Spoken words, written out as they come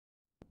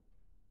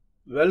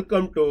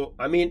Welcome to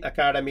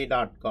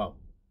aminacademy.com.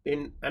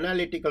 In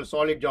analytical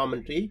solid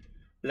geometry,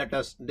 let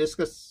us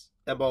discuss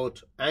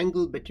about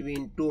angle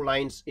between two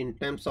lines in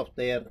terms of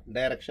their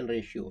direction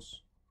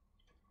ratios.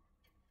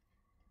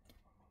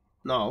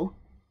 Now,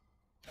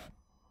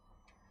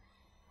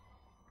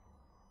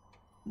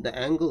 the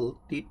angle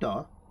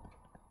theta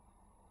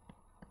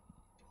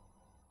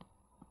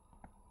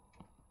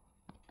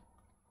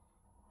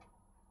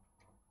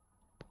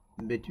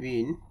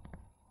between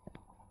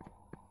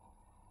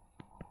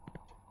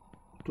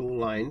two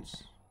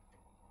lines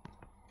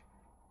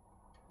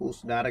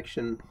whose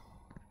direction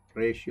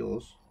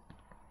ratios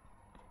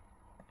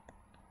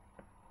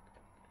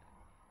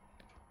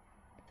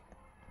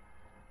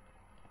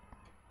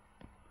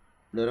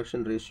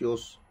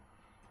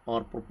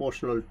are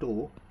proportional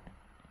to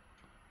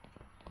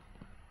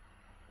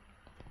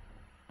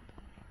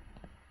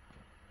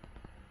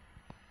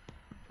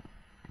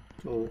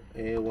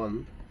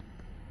A1,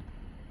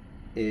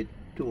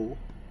 A2,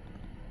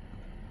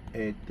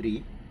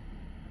 A3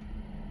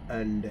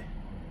 and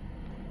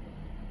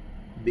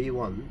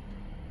B1,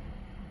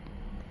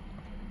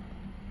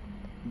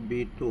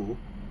 B2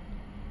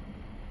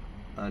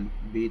 and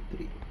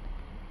B3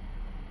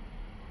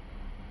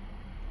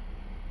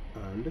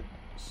 and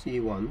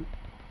C1,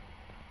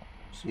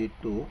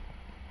 C2,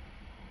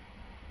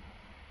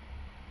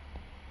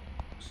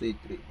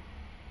 C3.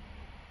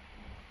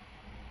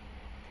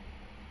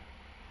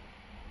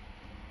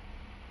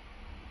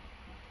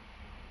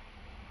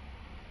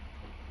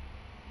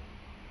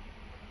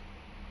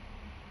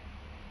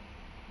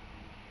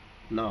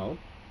 Now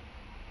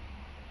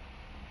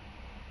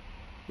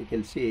you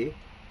can see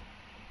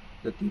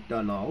the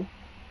theta. Now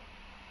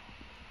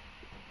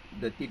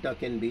the theta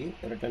can be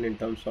written in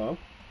terms of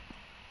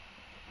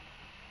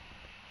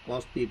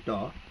cos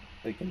theta.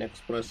 We can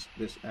express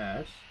this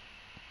as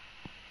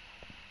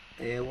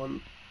A1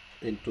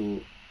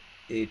 into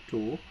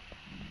A2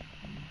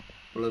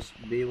 plus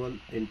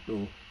B1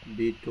 into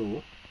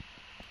B2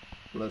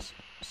 plus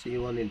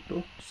C1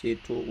 into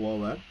C2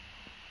 over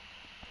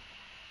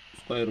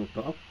square root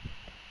of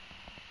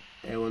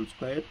A1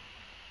 square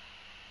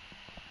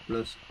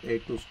plus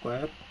A2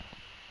 square,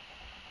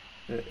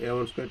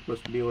 A1 square plus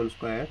B1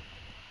 square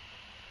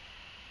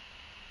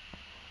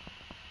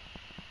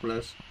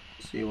plus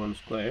C1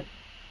 square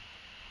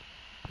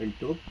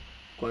into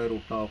square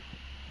root of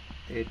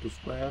A2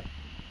 square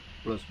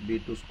plus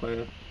B2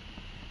 square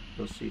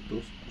plus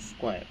C2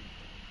 square.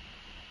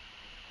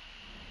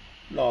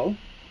 Now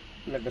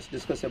let us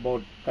discuss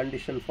about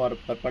condition for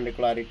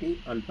perpendicularity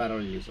and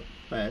parallelism.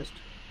 First,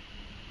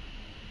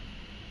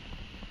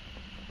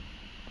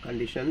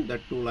 condition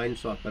that two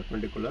lines are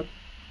perpendicular.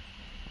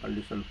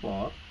 Condition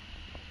for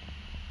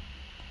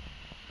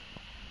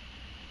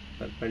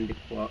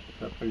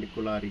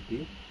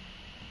perpendicularity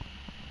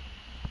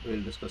we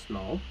will discuss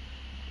now.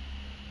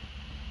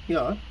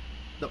 Here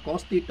the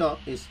cos theta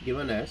is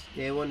given as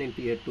A1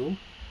 into A2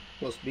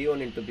 plus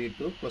B1 into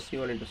B2 plus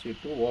C1 into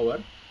C2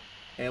 over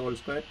A1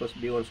 square plus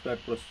B1 square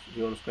plus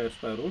C1 square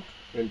square root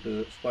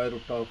into square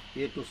root of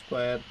A2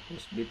 square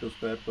plus B2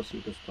 square plus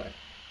C2 square.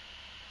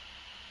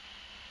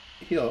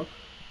 Here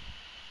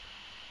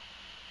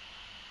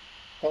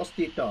cos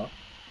theta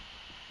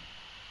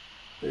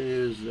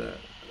is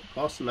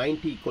cos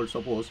 90 equal,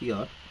 suppose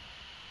here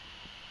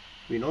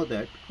we know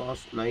that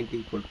cos 90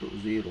 equal to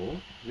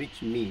 0,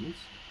 which means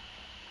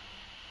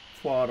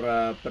for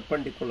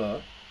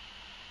perpendicular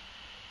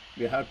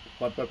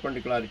for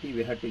perpendicularity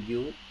we have to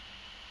give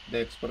the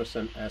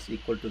expression as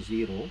equal to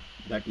 0,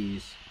 that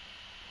is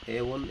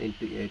A1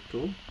 into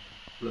A2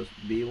 plus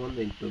B1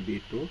 into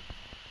B2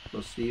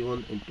 plus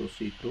C1 into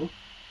C2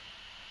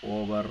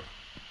 over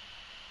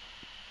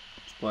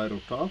square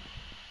root of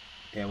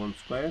A1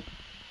 square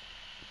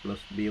plus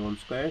B1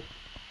 square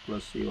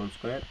plus C1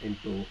 square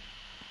into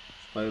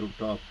square root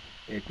of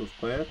A2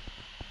 square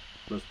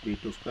plus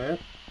B2 square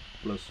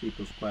plus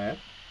C2 square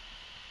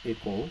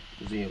equal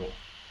 0.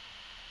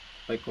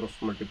 By cross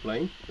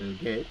multiplying we will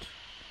get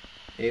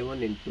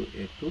A1 into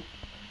A2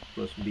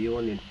 plus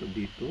B1 into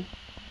B2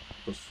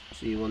 plus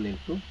C1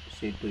 into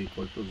C2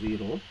 equal to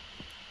 0.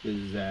 This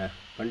is a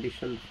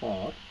condition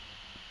for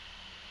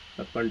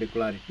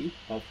perpendicularity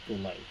of two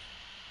lines.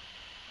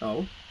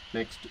 Now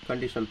next,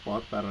 condition for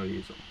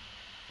parallelism.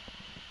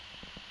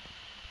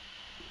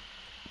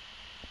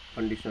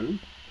 Condition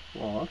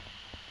for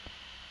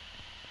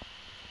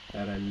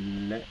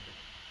parallelism.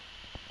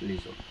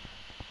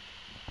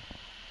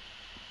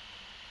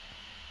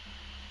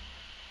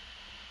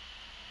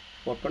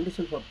 For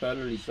condition for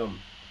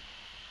parallelism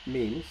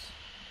means,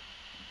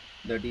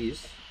 that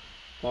is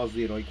cos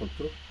 0 equal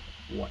to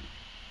 1,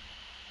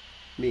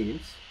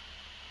 means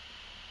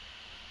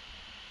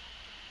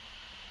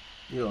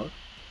here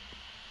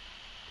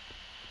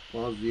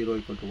cos 0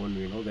 equal to 1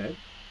 we know that.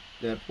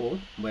 Therefore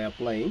by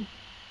applying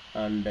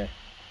and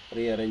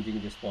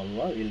rearranging this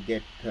formula we will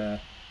get the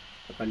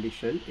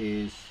condition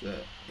is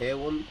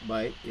A1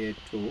 by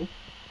A2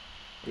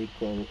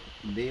 equal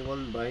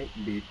B1 by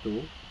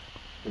B2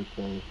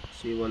 equal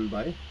C1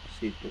 by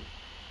C2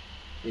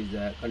 is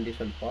the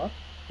condition for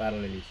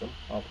parallelism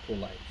of two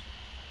lines.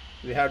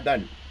 We have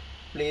done.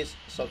 Please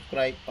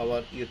subscribe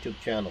our YouTube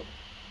channel.